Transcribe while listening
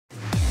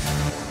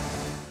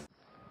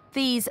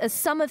These are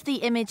some of the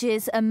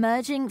images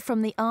emerging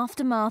from the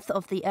aftermath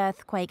of the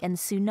earthquake and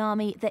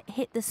tsunami that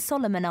hit the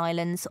Solomon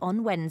Islands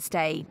on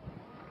Wednesday.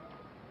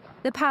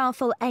 The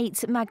powerful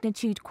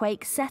 8-magnitude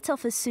quake set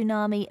off a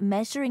tsunami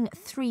measuring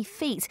 3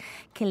 feet,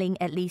 killing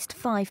at least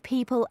 5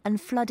 people and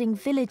flooding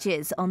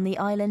villages on the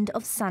island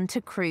of Santa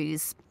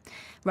Cruz.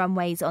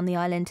 Runways on the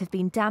island have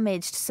been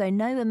damaged, so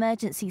no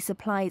emergency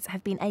supplies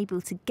have been able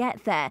to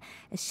get there,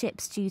 as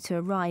ships due to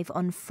arrive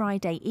on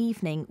Friday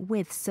evening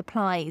with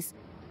supplies.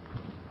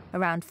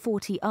 Around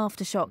 40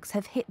 aftershocks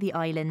have hit the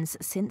islands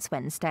since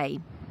Wednesday.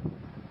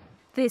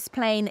 This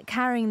plane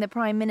carrying the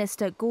Prime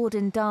Minister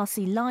Gordon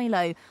Darcy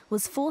Lilo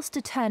was forced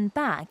to turn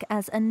back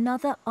as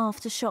another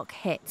aftershock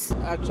hit.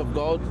 Acts of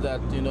God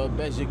that,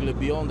 basically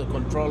beyond the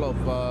control of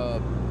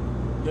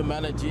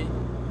humanity.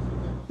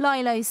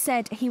 Lilo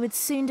said he would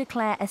soon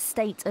declare a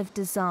state of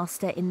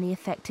disaster in the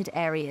affected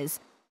areas.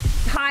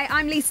 Hi,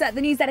 I'm Lisa, the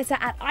news editor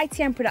at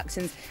ITM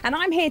Productions, and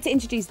I'm here to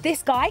introduce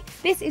this guy.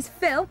 This is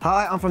Phil.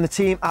 Hi, I'm from the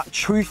team at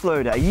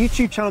Truthloader, a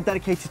YouTube channel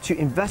dedicated to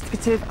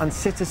investigative and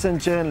citizen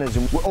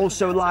journalism. We're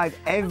also live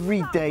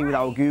every day with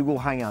our Google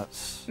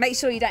Hangouts. Make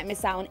sure you don't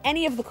miss out on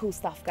any of the cool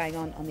stuff going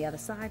on the other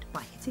side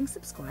by hitting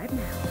subscribe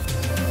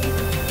now.